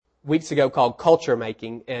weeks ago called Culture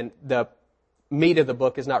Making, and the meat of the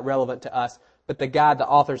book is not relevant to us, but the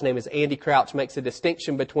author's name is Andy Crouch, makes a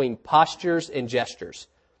distinction between postures and gestures.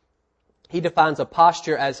 He defines a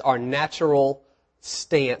posture as our natural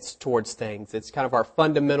stance towards things. It's kind of our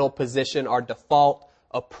fundamental position, our default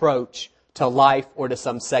approach to life or to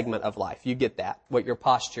some segment of life. You get that, what your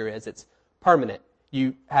posture is. It's permanent.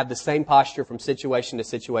 You have the same posture from situation to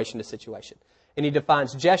situation to situation. And he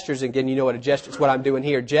defines gestures. Again, you know what a gesture is, what I'm doing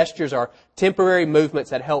here. Gestures are temporary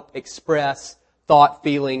movements that help express thought,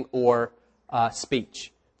 feeling, or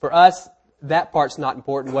speech. For us, that part's not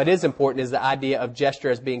important. What is important is the idea of gesture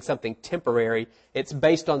as being something temporary. It's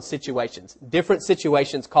based on situations. Different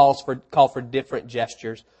situations call for different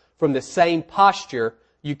gestures. From the same posture,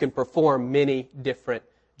 you can perform many different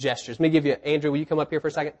gestures. Let me give you, Andrew, will you come up here for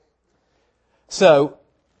a second? So,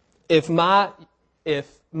 if my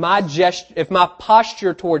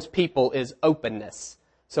posture towards people is openness,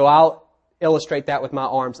 so I'll illustrate that with my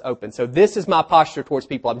arms open. So this is my posture towards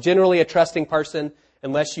people. I'm generally a trusting person,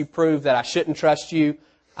 unless you prove that I shouldn't trust you.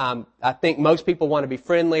 I think most people want to be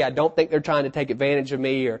friendly. I don't think they're trying to take advantage of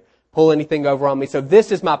me or pull anything over on me. So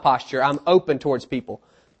this is my posture. I'm open towards people.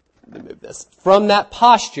 Let me move this. From that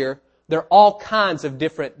posture, there are all kinds of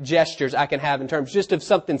different gestures I can have in terms just of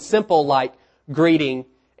something simple like greeting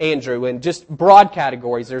Andrew, and just broad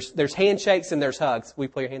categories. There's handshakes and there's hugs. Will you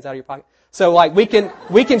pull your hands out of your pocket? So like we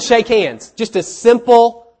can shake hands. Just a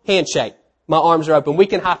simple handshake. My arms are open. We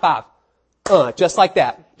can high five. Just like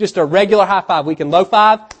that. Just a regular high five. We can low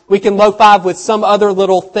five. We can low five with some other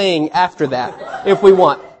little thing after that if we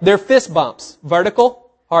want. They're fist bumps.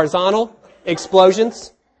 Vertical, horizontal,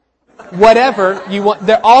 explosions, whatever you want.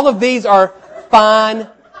 All of these are fine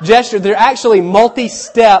gestures. They're actually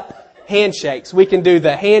multi-step handshakes. We can do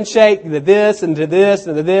the handshake, the this, and to this,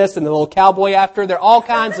 and to this, and the little cowboy after. There are all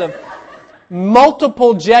kinds of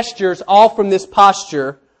multiple gestures, all from this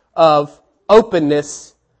posture of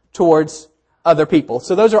openness towards other people.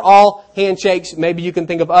 So those are all handshakes. Maybe you can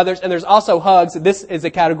think of others. And there's also hugs. This is a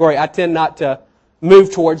category I tend not to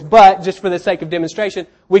move towards, but just for the sake of demonstration,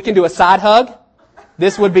 we can do a side hug.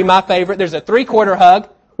 This would be my favorite. There's a 3/4 hug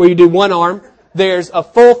where you do one arm. There's a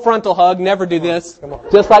full frontal hug. Never do this.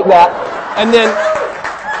 Just like that. And then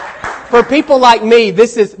for people like me,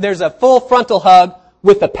 there's a full frontal hug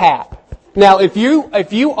with a pat. Now, if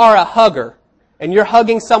you are a hugger and you're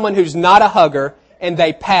hugging someone who's not a hugger and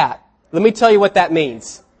they pat, let me tell you what that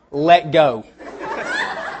means. Let go.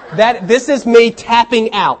 This is me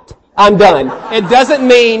tapping out. I'm done. It doesn't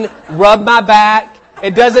mean rub my back.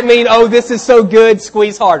 It doesn't mean, oh, this is so good,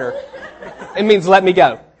 squeeze harder. It means let me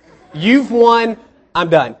go. You've won. I'm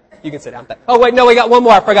done. You can sit down. Oh, wait, no, we got one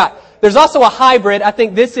more. I forgot. There's also a hybrid. I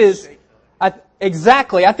think this is,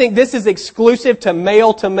 exactly, I think this is exclusive to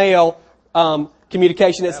male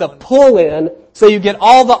communication. It's the pull-in, so you get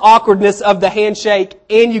all the awkwardness of the handshake,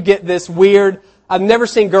 and you get this weird, I've never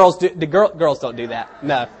seen girls do, girls don't do that.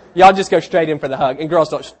 No. Y'all just go straight in for the hug. And girls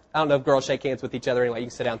don't, I don't know if girls shake hands with each other anyway. You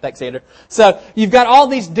can sit down. Thanks, Andrew. So, you've got all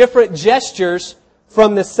these different gestures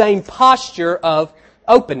from the same posture of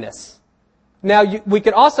openness. Now, we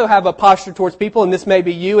could also have a posture towards people, and this may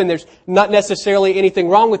be you, and there's not necessarily anything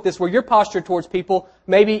wrong with this, where your posture towards people,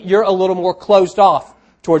 maybe you're a little more closed off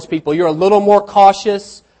towards people. You're a little more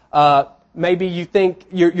cautious. Maybe you think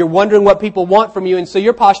you're wondering what people want from you, and so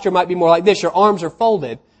your posture might be more like this. Your arms are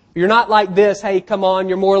folded. You're not like this, hey, come on.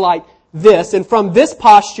 You're more like this. And from this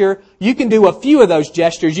posture, you can do a few of those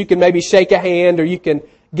gestures. You can maybe shake a hand, or you can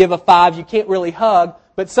give a five. You can't really hug,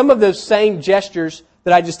 but some of those same gestures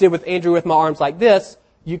that I just did with Andrew with my arms like this,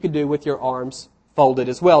 you could do with your arms folded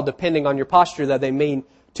as well. Depending on your posture, though, they mean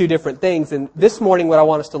two different things. And this morning, what I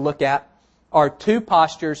want us to look at are two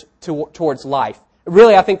postures towards life.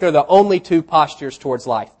 Really, I think they're the only two postures towards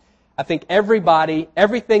life. I think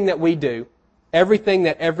everything that we do, everything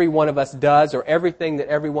that every one of us does, or everything that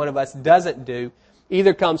every one of us doesn't do,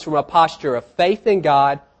 either comes from a posture of faith in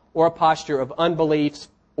God or a posture of unbelief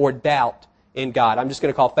or doubt in God. I'm just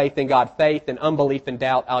going to call faith in God faith, and unbelief and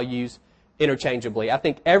doubt I'll use interchangeably. I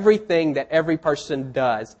think everything that every person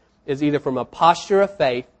does is either from a posture of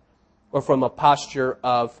faith or from a posture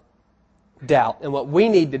of doubt. And what we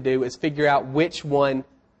need to do is figure out which one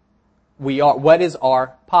we are. What is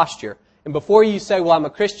our posture? And before you say, well, I'm a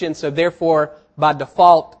Christian, so therefore, by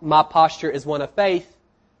default, my posture is one of faith,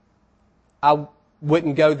 I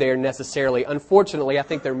wouldn't go there necessarily. Unfortunately, I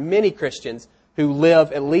think there are many Christians who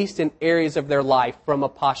live, at least in areas of their life, from a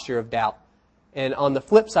posture of doubt. And on the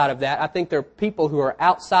flip side of that, I think there are people who are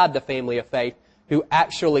outside the family of faith who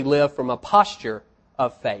actually live from a posture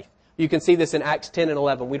of faith. You can see this in Acts 10 and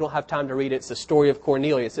 11. We don't have time to read it. It's the story of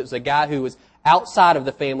Cornelius. It was a guy who was outside of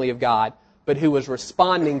the family of God, but who was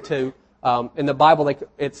responding to, in the Bible,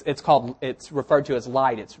 it's referred to as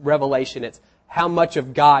light. It's revelation. It's how much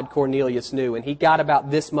of God Cornelius knew. And he got about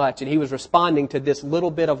this much, and he was responding to this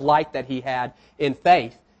little bit of light that he had in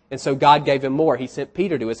faith. And so God gave him more. He sent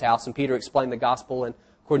Peter to his house, and Peter explained the gospel, and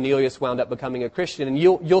Cornelius wound up becoming a Christian. And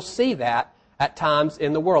you'll see that at times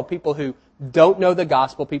in the world. People who don't know the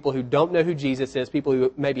gospel, people who don't know who Jesus is, people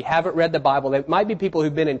who maybe haven't read the Bible. They might be people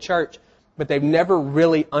who've been in church, but they've never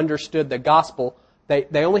really understood the gospel.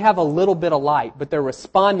 They only have a little bit of light, but they're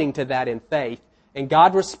responding to that in faith. And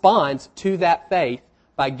God responds to that faith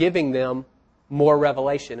by giving them more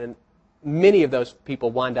revelation. And many of those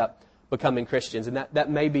people wind up becoming Christians. And that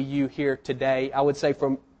may be you here today. I would say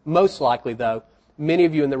most likely, though, many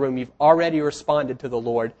of you in the room, you've already responded to the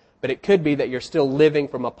Lord, but it could be that you're still living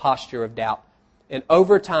from a posture of doubt. And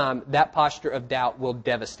over time, that posture of doubt will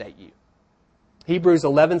devastate you. Hebrews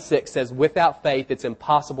 11:6 says, without faith, it's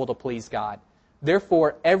impossible to please God.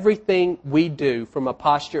 Therefore, everything we do from a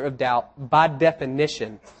posture of doubt, by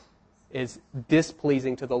definition, is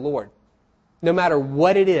displeasing to the Lord. No matter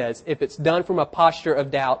what it is, if it's done from a posture of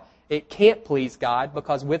doubt, it can't please God,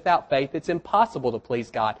 because without faith, it's impossible to please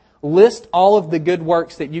God. List all of the good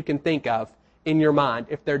works that you can think of in your mind.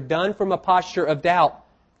 If they're done from a posture of doubt,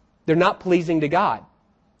 they're not pleasing to God.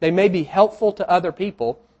 They may be helpful to other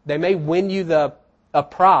people. They may win you a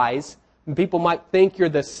prize. And people might think you're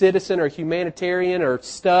the citizen or humanitarian or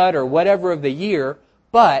stud or whatever of the year.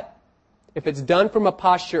 But if it's done from a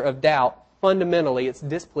posture of doubt, fundamentally it's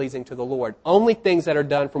displeasing to the Lord. Only things that are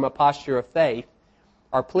done from a posture of faith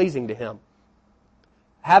are pleasing to Him.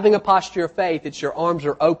 Having a posture of faith, it's your arms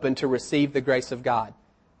are open to receive the grace of God.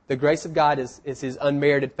 The grace of God is His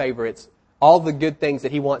unmerited favor. It's all the good things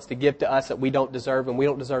that He wants to give to us that we don't deserve, and we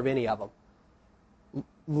don't deserve any of them.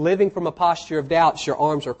 Living from a posture of doubt, your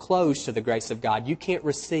arms are closed to the grace of God. You can't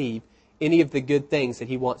receive any of the good things that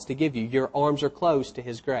He wants to give you. Your arms are closed to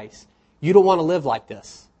His grace. You don't want to live like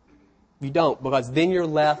this. You don't, because then you're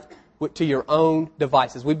left to your own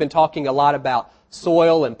devices. We've been talking a lot about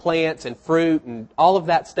soil and plants and fruit and all of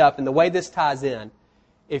that stuff, and the way this ties in,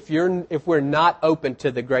 if we're not open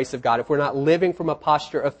to the grace of God, if we're not living from a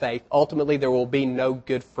posture of faith, ultimately there will be no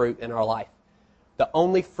good fruit in our life. The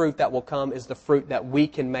only fruit that will come is the fruit that we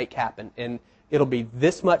can make happen. And it'll be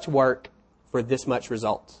this much work for this much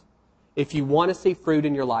results. If you want to see fruit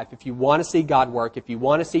in your life, if you want to see God work, if you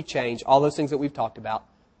want to see change, all those things that we've talked about,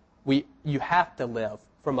 you have to live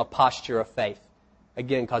from a posture of faith.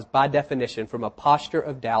 Again, because by definition, from a posture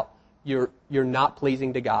of doubt, you're not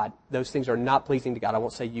pleasing to God. Those things are not pleasing to God. I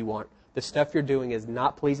won't say you aren't. The stuff you're doing is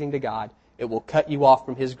not pleasing to God. It will cut you off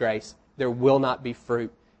from His grace. There will not be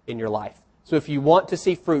fruit in your life. So if you want to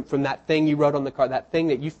see fruit from that thing you wrote on the card, that thing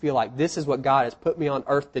that you feel like, this is what God has put me on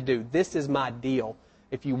earth to do, this is my deal.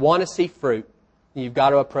 If you want to see fruit, you've got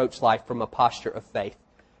to approach life from a posture of faith.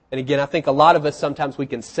 And again, I think a lot of us, sometimes we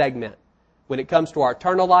can segment. When it comes to our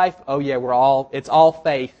eternal life, oh yeah, it's all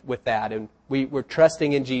faith with that. And we're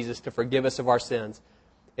trusting in Jesus to forgive us of our sins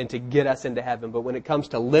and to get us into heaven. But when it comes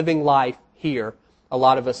to living life here, a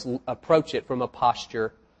lot of us approach it from a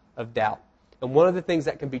posture of doubt. And one of the things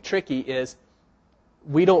that can be tricky is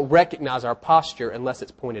we don't recognize our posture unless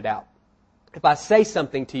it's pointed out. If I say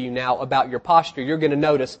something to you now about your posture, you're going to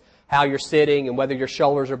notice how you're sitting and whether your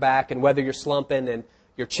shoulders are back and whether you're slumping and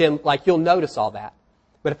your chin, you'll notice all that.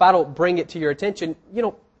 But if I don't bring it to your attention,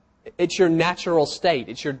 it's your natural state.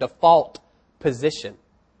 It's your default position.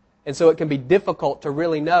 And so it can be difficult to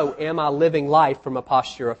really know, am I living life from a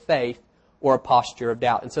posture of faith or a posture of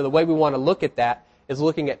doubt? And so the way we want to look at that is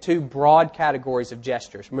looking at two broad categories of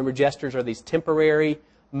gestures. Remember, gestures are these temporary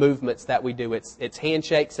movements that we do. It's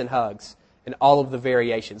handshakes and hugs and all of the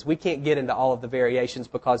variations. We can't get into all of the variations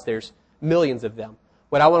because there's millions of them.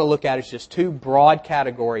 What I want to look at is just two broad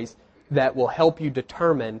categories that will help you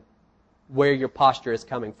determine where your posture is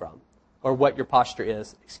coming from, or what your posture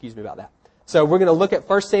is. Excuse me about that. So we're going to look at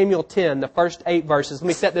 1 Samuel 10, the first 8 verses. Let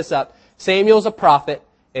me set this up. Samuel's a prophet,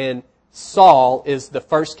 and Saul is the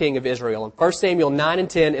first king of Israel. And 1 Samuel 9 and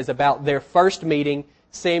 10 is about their first meeting,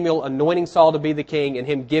 Samuel anointing Saul to be the king, and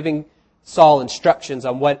him giving Saul instructions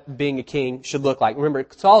on what being a king should look like. Remember,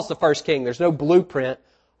 Saul's the first king. There's no blueprint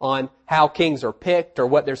on how kings are picked or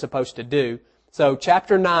what they're supposed to do. So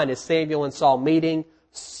chapter 9 is Samuel and Saul meeting,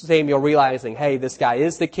 Samuel realizing, hey, this guy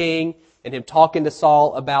is the king, and him talking to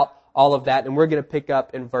Saul about all of that. And we're going to pick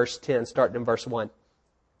up in verse 10, starting in verse 1.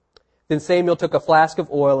 Then Samuel took a flask of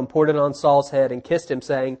oil and poured it on Saul's head and kissed him,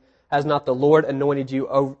 saying, has not the Lord anointed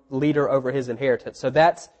you leader over His inheritance? So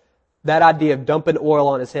that's that idea of dumping oil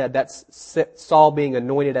on his head. That's Saul being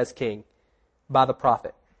anointed as king by the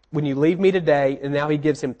prophet. when you leave me today, and now he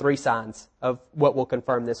gives him 3 signs of what will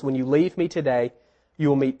confirm this. When you leave me today, you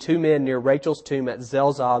will meet 2 men near Rachel's tomb at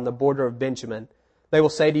Zelzah on the border of Benjamin. They will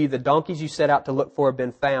say to you, the donkeys you set out to look for have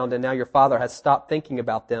been found, and now your father has stopped thinking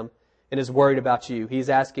about them and is worried about you. He's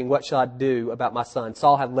asking, what shall I do about my son?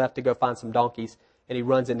 Saul had left to go find some donkeys, and he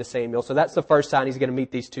runs into Samuel. So that's the first sign he's going to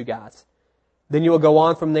meet these 2 guys. Then you will go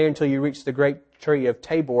on from there until you reach the great tree of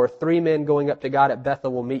Tabor. 3 men going up to God at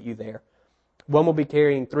Bethel will meet you there. One will be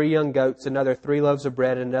carrying 3 young goats, another 3 loaves of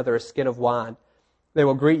bread, and another a skin of wine. They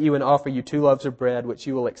will greet you and offer you 2 loaves of bread, which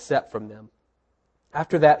you will accept from them.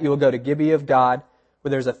 After that, you will go to Gibeah of God, where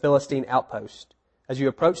there is a Philistine outpost. As you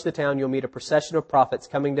approach the town, you'll meet a procession of prophets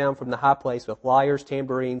coming down from the high place with lyres,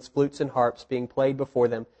 tambourines, flutes, and harps being played before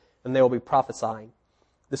them, and they will be prophesying.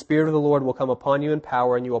 The Spirit of the Lord will come upon you in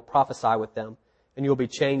power, and you will prophesy with them, and you will be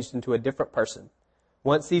changed into a different person.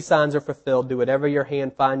 Once these signs are fulfilled, do whatever your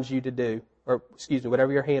hand finds to do,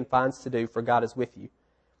 for God is with you.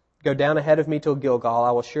 Go down ahead of me till Gilgal.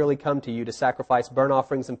 I will surely come to you to sacrifice burnt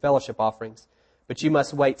offerings and fellowship offerings. But you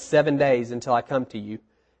must wait 7 days until I come to you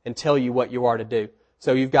and tell you what you are to do.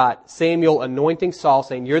 So you've got Samuel anointing Saul,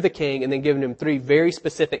 saying, you're the king, and then giving him 3 very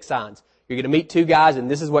specific signs. You're going to meet 2 guys, and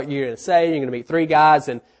this is what you're going to say. You're going to meet 3 guys,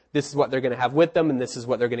 and this is what they're going to have with them, and this is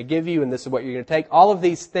what they're going to give you, and this is what you're going to take. All of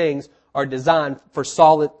these things are designed for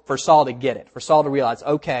Saul to get it, for Saul to realize,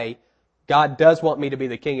 okay, God does want me to be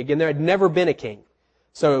the king. Again, there had never been a king.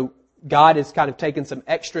 So God is kind of taking some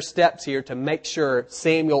extra steps here to make sure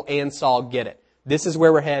Samuel and Saul get it. This is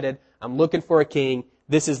where we're headed. I'm looking for a king.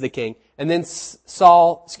 This is the king. And then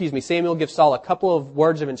Samuel gives Saul a couple of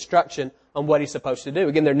words of instruction on what he's supposed to do.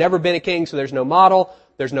 Again, there's never been a king, so there's no model,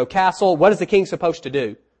 there's no castle. What is the king supposed to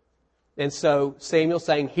do? And so Samuel's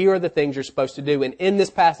saying, here are the things you're supposed to do. And in this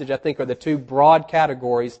passage, I think, are the 2 broad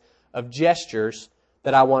categories of gestures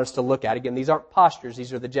that I want us to look at. Again, these aren't postures,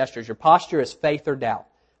 these are the gestures. Your posture is faith or doubt.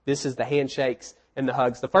 This is the handshakes and the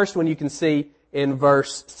hugs. The first one you can see in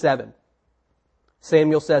verse 7.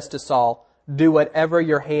 Samuel says to Saul, do whatever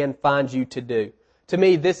your hand finds you to do. To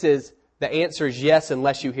me, the answer is yes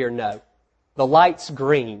unless you hear no. The light's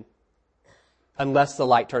green unless the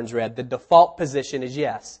light turns red. The default position is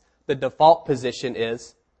yes. The default position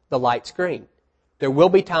is the light's green. There will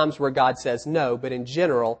be times where God says no, but in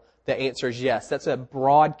general, the answer is yes. That's a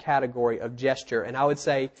broad category of gesture, and I would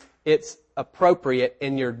say it's appropriate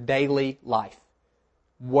in your daily life.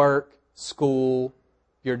 Work, school,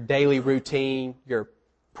 your daily routine, your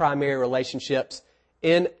primary relationships.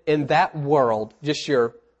 In that world, just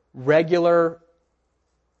your regular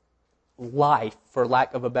life, for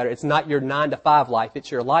lack of a better, it's not your 9-to-5 life,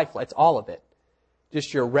 it's your life, it's all of it.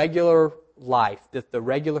 Just your regular life, the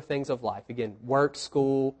regular things of life. Again, work,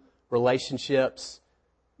 school, relationships,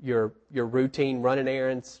 your routine, running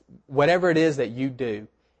errands, whatever it is that you do.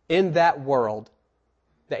 In that world,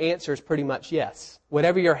 the answer is pretty much yes.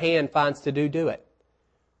 Whatever your hand finds to do, do it.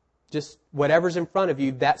 Just whatever's in front of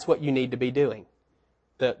you, that's what you need to be doing.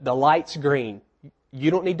 The light's green.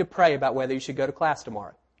 You don't need to pray about whether you should go to class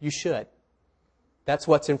tomorrow. You should. That's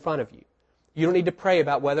what's in front of you. You don't need to pray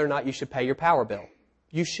about whether or not you should pay your power bill.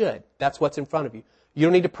 You should. That's what's in front of you. You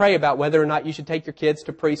don't need to pray about whether or not you should take your kids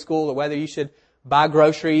to preschool or whether you should buy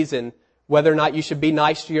groceries and whether or not you should be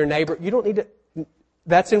nice to your neighbor. You don't need to.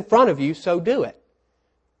 That's in front of you, so do it.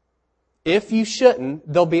 If you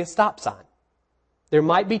shouldn't, there'll be a stop sign. There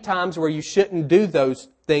might be times where you shouldn't do those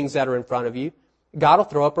things that are in front of you. God will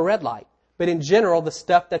throw up a red light. But in general, the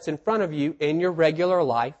stuff that's in front of you in your regular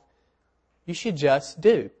life, you should just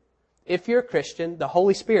do. If you're a Christian, the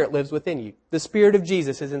Holy Spirit lives within you. The Spirit of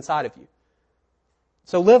Jesus is inside of you.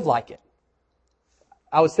 So live like it.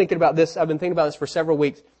 I was thinking about this. I've been thinking about this for several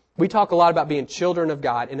weeks. We talk a lot about being children of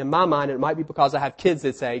God. And in my mind, it might be because I have kids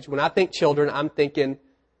this age. When I think children, I'm thinking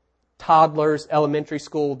toddlers, elementary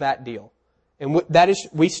school, that deal. And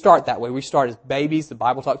we start that way. We start as babies. The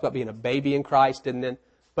Bible talks about being a baby in Christ.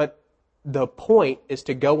 But the point is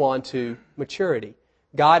to go on to maturity.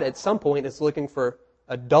 God at some point is looking for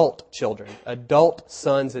adult children, adult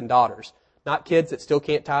sons and daughters. Not kids that still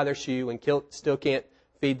can't tie their shoe and still can't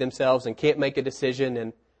feed themselves and can't make a decision.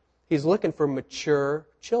 And He's looking for mature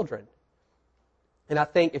children. And I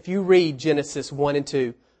think if you read Genesis 1 and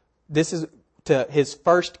 2, this is to His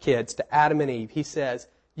first kids, to Adam and Eve. He says,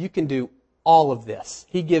 you can do all of this.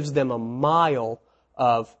 He gives them a mile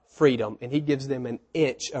of freedom and He gives them an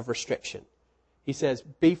inch of restriction. He says,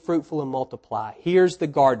 be fruitful and multiply. Here's the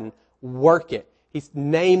garden. Work it. He's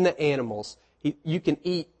named the animals. You can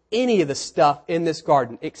eat any of the stuff in this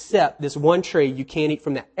garden except this one tree. You can't eat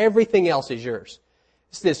from that. Everything else is yours.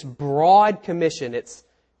 It's this broad commission.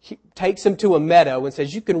 He takes him to a meadow and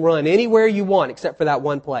says, you can run anywhere you want except for that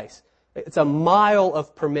one place. It's a mile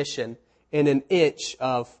of permission and an inch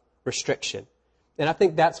of restriction. And I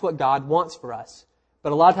think that's what God wants for us.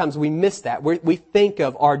 But a lot of times we miss that. We think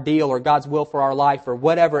of our deal or God's will for our life or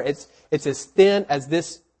whatever. It's as thin as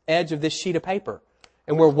this edge of this sheet of paper.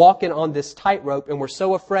 And we're walking on this tightrope and we're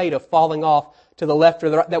so afraid of falling off to the left or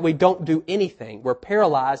the right that we don't do anything. We're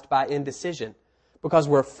paralyzed by indecision because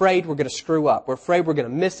we're afraid we're going to screw up. We're afraid we're going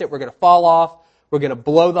to miss it. We're going to fall off. We're going to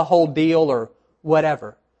blow the whole deal or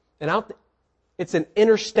whatever. And it's an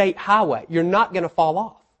interstate highway. You're not going to fall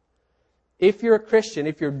off. If you're a Christian,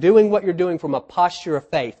 if you're doing what you're doing from a posture of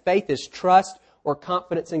faith, faith is trust or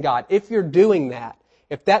confidence in God. If you're doing that,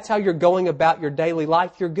 if that's how you're going about your daily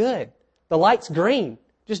life, you're good. The light's green.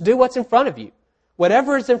 Just do what's in front of you.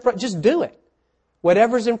 Whatever is in front, just do it.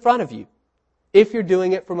 Whatever's in front of you. If you're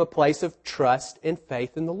doing it from a place of trust and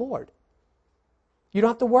faith in the Lord. You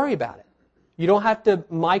don't have to worry about it. You don't have to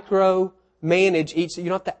micromanage each, you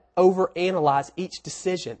don't have to overanalyze each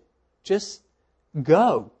decision. Just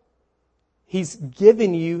go. He's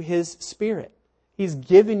given you His Spirit. He's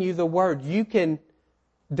given you the Word. You can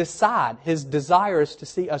decide. His desire is to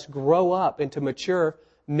see us grow up into mature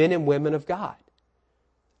men and women of God.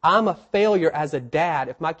 I'm a failure as a dad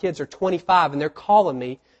if my kids are 25 and they're calling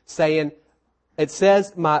me saying, it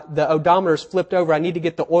says the odometer's flipped over, I need to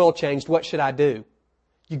get the oil changed, what should I do?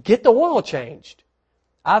 You get the oil changed.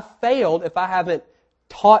 I've failed if I haven't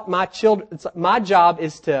taught my children. My job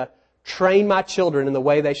is to train my children in the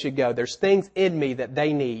way they should go. There's things in me that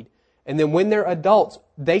they need. And then when they're adults,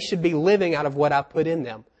 they should be living out of what I put in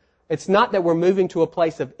them. It's not that we're moving to a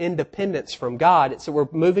place of independence from God. It's that we're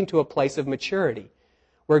moving to a place of maturity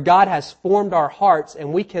where God has formed our hearts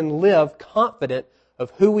and we can live confident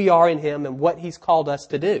of who we are in Him and what He's called us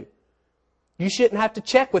to do. You shouldn't have to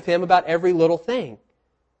check with Him about every little thing.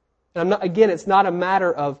 And it's not a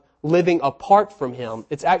matter of living apart from Him.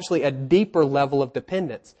 It's actually a deeper level of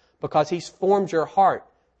dependence because He's formed your heart.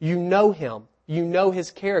 You know Him. You know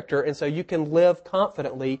His character, and so you can live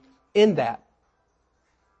confidently in that.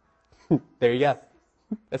 There you go.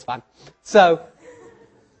 That's fine. So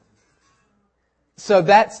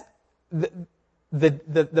that's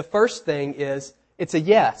the first thing is it's a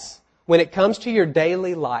yes. When it comes to your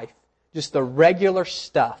daily life, just the regular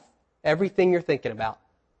stuff, everything you're thinking about,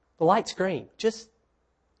 the light's green. Just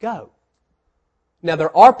go. Now,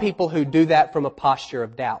 there are people who do that from a posture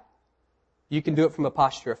of doubt. You can do it from a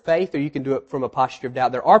posture of faith or you can do it from a posture of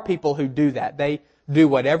doubt. There are people who do that. They do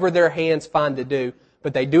whatever their hands find to do,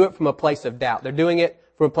 but they do it from a place of doubt. They're doing it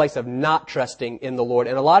from a place of not trusting in the Lord.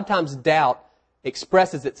 And a lot of times doubt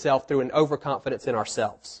expresses itself through an overconfidence in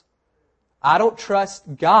ourselves. I don't trust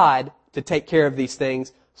God to take care of these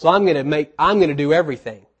things, so I'm going to do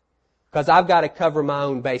everything. Because I've got to cover my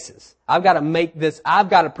own bases. I've got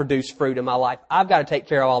to produce fruit in my life. I've got to take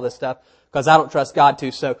care of all this stuff because I don't trust God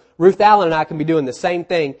to. So Ruth Allen and I can be doing the same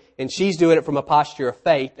thing, and she's doing it from a posture of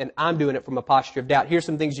faith, and I'm doing it from a posture of doubt. Here's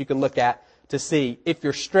some things you can look at to see. If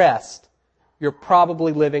you're stressed, you're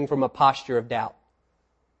probably living from a posture of doubt.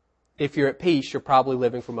 If you're at peace, you're probably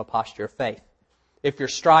living from a posture of faith. If you're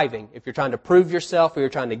striving, if you're trying to prove yourself or you're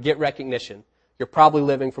trying to get recognition, you're probably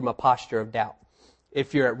living from a posture of doubt.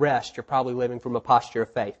 If you're at rest, you're probably living from a posture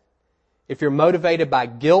of faith. If you're motivated by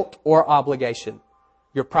guilt or obligation,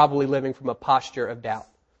 you're probably living from a posture of doubt.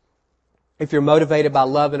 If you're motivated by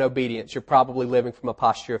love and obedience, you're probably living from a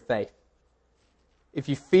posture of faith. If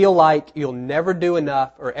you feel like you'll never do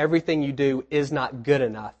enough or everything you do is not good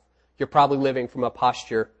enough, you're probably living from a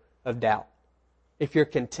posture of doubt. If you're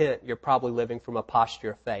content, you're probably living from a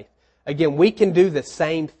posture of faith. Again, we can do the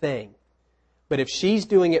same thing. But if she's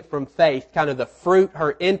doing it from faith, kind of the fruit,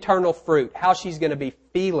 her internal fruit, how she's going to be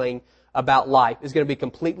feeling about life is going to be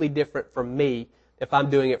completely different from me if I'm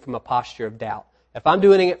doing it from a posture of doubt. If I'm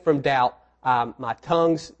doing it from doubt, my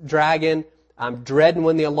tongue's dragging, I'm dreading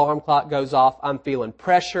when the alarm clock goes off, I'm feeling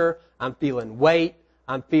pressure, I'm feeling weight,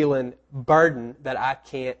 I'm feeling burden that I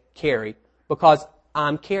can't carry because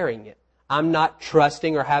I'm carrying it. I'm not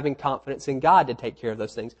trusting or having confidence in God to take care of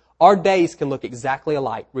those things. Our days can look exactly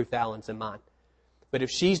alike, Ruth Allen's and mine. But if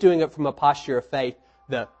she's doing it from a posture of faith,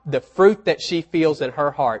 the fruit that she feels in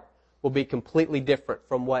her heart will be completely different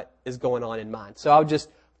from what is going on in mine. So I'll just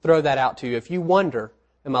throw that out to you. If you wonder,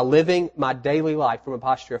 am I living my daily life from a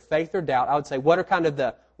posture of faith or doubt? I would say,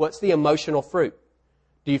 what's the emotional fruit?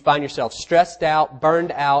 Do you find yourself stressed out,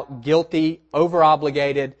 burned out, guilty,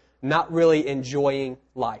 over-obligated, not really enjoying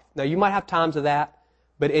life? Now, you might have times of that,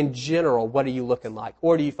 but in general, what are you looking like?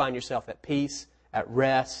 Or do you find yourself at peace, at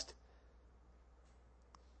rest,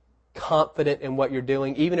 confident in what you're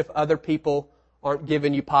doing, even if other people aren't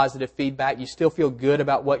giving you positive feedback, you still feel good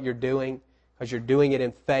about what you're doing because you're doing it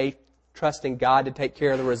in faith, trusting God to take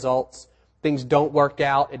care of the results. Things don't work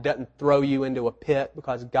out. It doesn't throw you into a pit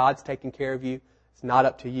because God's taking care of you. It's not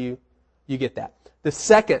up to you. You get that. The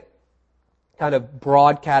second kind of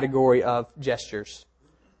broad category of gestures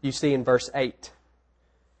you see in verse 8.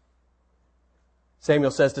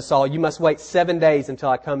 Samuel says to Saul, "You must wait 7 days until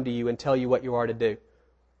I come to you and tell you what you are to do."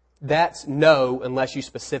 That's no unless you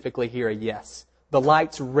specifically hear a yes. The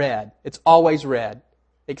light's red. It's always red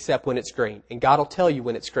except when it's green. And God will tell you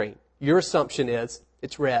when it's green. Your assumption is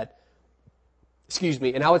it's red.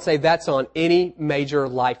 And I would say that's on any major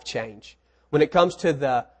life change. When it comes to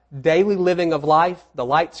the daily living of life, the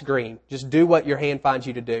light's green. Just do what your hand finds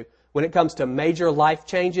you to do. When it comes to major life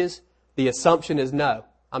changes, the assumption is no,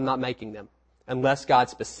 I'm not making them. Unless God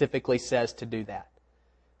specifically says to do that.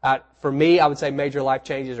 For me, I would say major life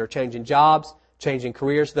changes are changing jobs, changing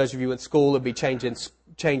careers. Those of you in school would be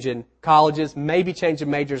changing colleges, maybe changing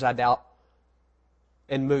majors, I doubt,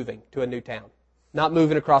 and moving to a new town. Not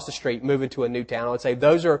moving across the street, moving to a new town. I would say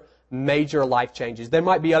those are major life changes. There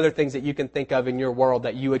might be other things that you can think of in your world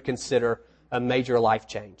that you would consider a major life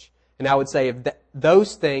change. And I would say if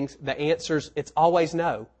those things, the answers, it's always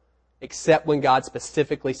no, except when God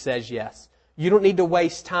specifically says yes. You don't need to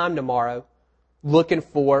waste time tomorrow looking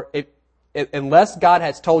for it. Unless God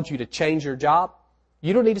has told you to change your job,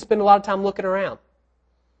 you don't need to spend a lot of time looking around.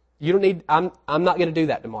 You don't need, I'm not going to do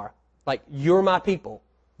that tomorrow. Like, you're my people.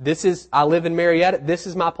 I live in Marietta. This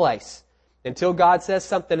is my place. Until God says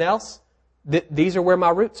something else, these are where my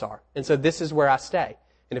roots are. And so this is where I stay.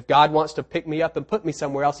 And if God wants to pick me up and put me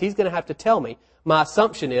somewhere else, He's going to have to tell me. My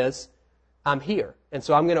assumption is I'm here. And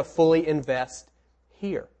so I'm going to fully invest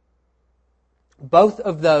here. Both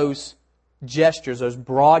of those gestures, those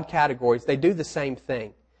broad categories, they do the same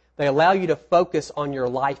thing. They allow you to focus on your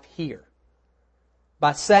life here.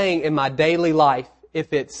 By saying in my daily life,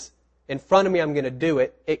 if it's in front of me, I'm going to do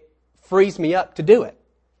it, it frees me up to do it.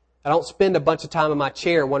 I don't spend a bunch of time in my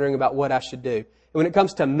chair wondering about what I should do. And when it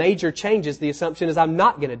comes to major changes, the assumption is I'm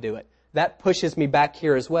not going to do it. That pushes me back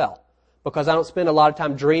here as well. Because I don't spend a lot of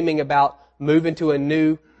time dreaming about moving to a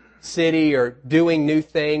new city or doing new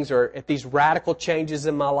things, or if these radical changes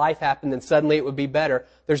in my life happen, then suddenly it would be better.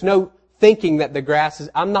 There's no thinking that the grass is,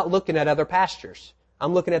 I'm not looking at other pastures.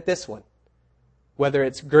 I'm looking at this one. Whether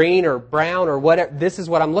it's green or brown or whatever, this is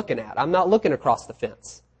what I'm looking at. I'm not looking across the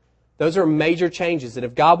fence. Those are major changes. And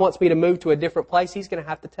if God wants me to move to a different place, He's going to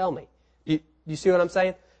have to tell me. You see what I'm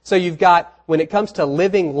saying? So you've got, when it comes to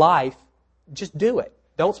living life, just do it.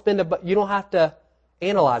 You don't have to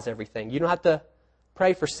analyze everything. You don't have to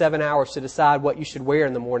pray for 7 hours to decide what you should wear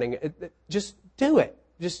in the morning. Just do it.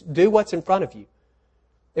 Just do what's in front of you.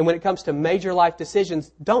 And when it comes to major life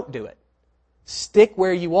decisions, don't do it. Stick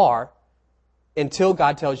where you are until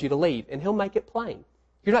God tells you to leave, and He'll make it plain.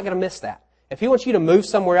 You're not going to miss that. If He wants you to move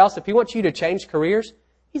somewhere else, if He wants you to change careers,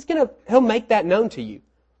 He'll make that known to you.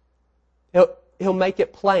 He'll make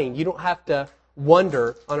it plain. You don't have to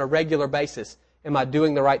wonder on a regular basis, am I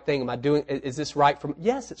doing the right thing? Is this right for me?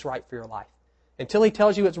 Yes, it's right for your life. Until He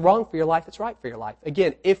tells you it's wrong for your life, it's right for your life.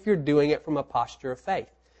 Again, if you're doing it from a posture of faith.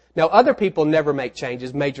 Now, other people never make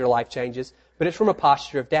changes, major life changes, but it's from a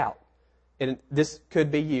posture of doubt. And this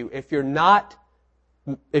could be you. If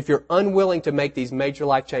you're unwilling to make these major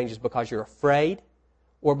life changes because you're afraid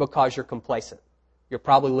or because you're complacent, you're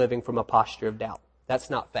probably living from a posture of doubt. That's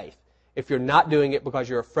not faith. If you're not doing it because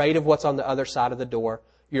you're afraid of what's on the other side of the door,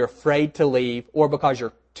 you're afraid to leave, or because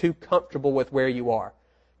you're too comfortable with where you are,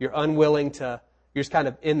 you're just kind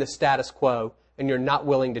of in the status quo, and you're not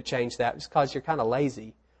willing to change that just because you're kind of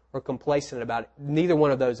lazy or complacent about it. Neither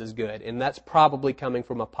one of those is good, and that's probably coming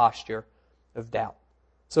from a posture of doubt.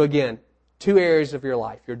 So again, 2 areas of your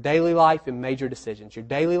life, your daily life and major decisions. Your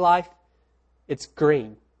daily life, it's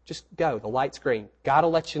green. Just go. The light's green. God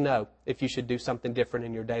will let you know if you should do something different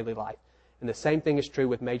in your daily life. And the same thing is true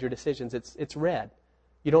with major decisions. It's red.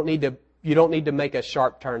 You don't need to make a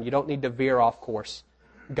sharp turn. You don't need to veer off course.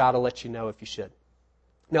 God will let you know if you should.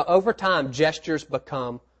 Now, over time, gestures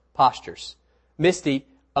become postures. Misty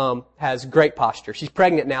has great posture. She's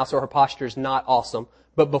pregnant now, so her posture is not awesome.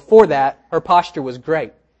 But before that, her posture was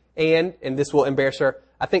great. And this will embarrass her,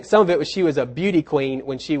 I think some of it was she was a beauty queen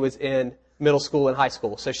when she was in middle school and high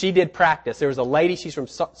school. So she did practice. There was a lady, she's from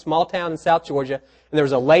a small town in South Georgia, and there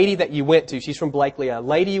was a lady that you went to, she's from Blakely, a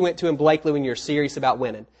lady you went to in Blakely when you're serious about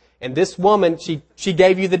winning. And this woman, she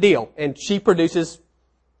gave you the deal, and she produces.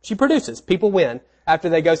 People win after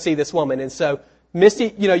they go see this woman. And so,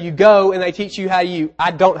 Misty, you go and they teach you how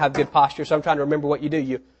I don't have good posture, so I'm trying to remember what you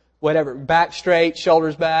do. Back straight,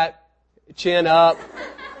 shoulders back, chin up,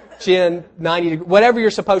 chin 90 degrees, whatever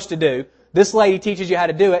you're supposed to do. This lady teaches you how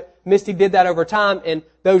to do it. Misty did that over time, and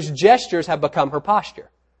those gestures have become her posture.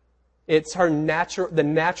 It's the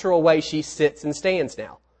natural way she sits and stands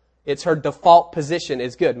now. It's her default position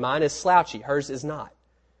is good. Mine is slouchy. Hers is not.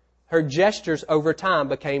 Her gestures over time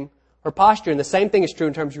became her posture. And the same thing is true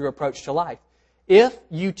in terms of your approach to life. If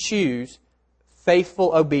you choose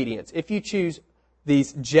faithful obedience, if you choose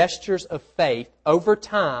these gestures of faith, over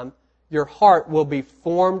time, your heart will be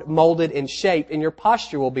formed, molded, and shaped, and your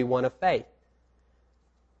posture will be one of faith.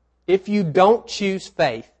 If you don't choose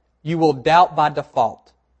faith, you will doubt by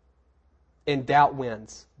default. And doubt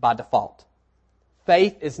wins by default.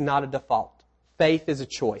 Faith is not a default. Faith is a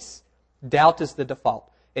choice. Doubt is the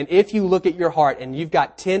default. And if you look at your heart and you've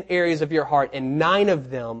got 10 areas of your heart and 9 of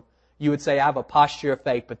them, you would say, I have a posture of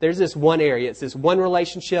faith. But there's this one area. It's this one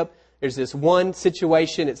relationship. There's this one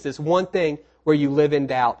situation. It's this one thing where you live in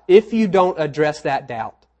doubt. If you don't address that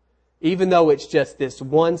doubt, even though it's just this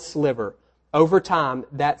one sliver, over time,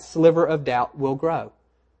 that sliver of doubt will grow.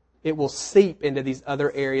 It will seep into these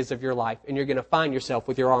other areas of your life, and you're going to find yourself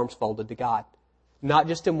with your arms folded to God. Not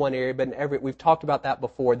just in one area, but in every. We've talked about that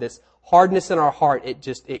before. This hardness in our heart,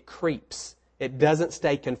 it creeps. It doesn't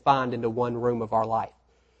stay confined into one room of our life.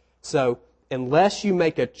 So, unless you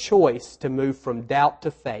make a choice to move from doubt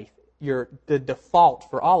to faith, the default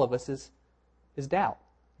for all of us is doubt.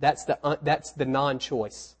 That's the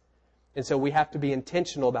non-choice. And so we have to be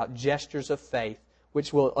intentional about gestures of faith,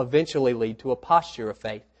 which will eventually lead to a posture of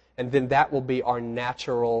faith. And then that will be our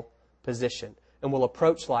natural position. And we'll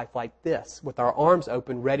approach life like this, with our arms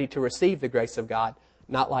open, ready to receive the grace of God,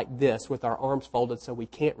 not like this, with our arms folded so we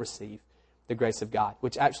can't receive the grace of God,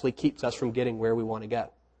 which actually keeps us from getting where we want to go.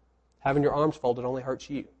 Having your arms folded only hurts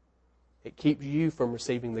you. It keeps you from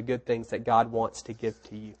receiving the good things that God wants to give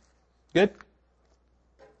to you. Good?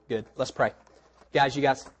 Good. Let's pray. Guys,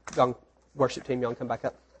 young worship team, y'all come back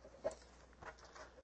up.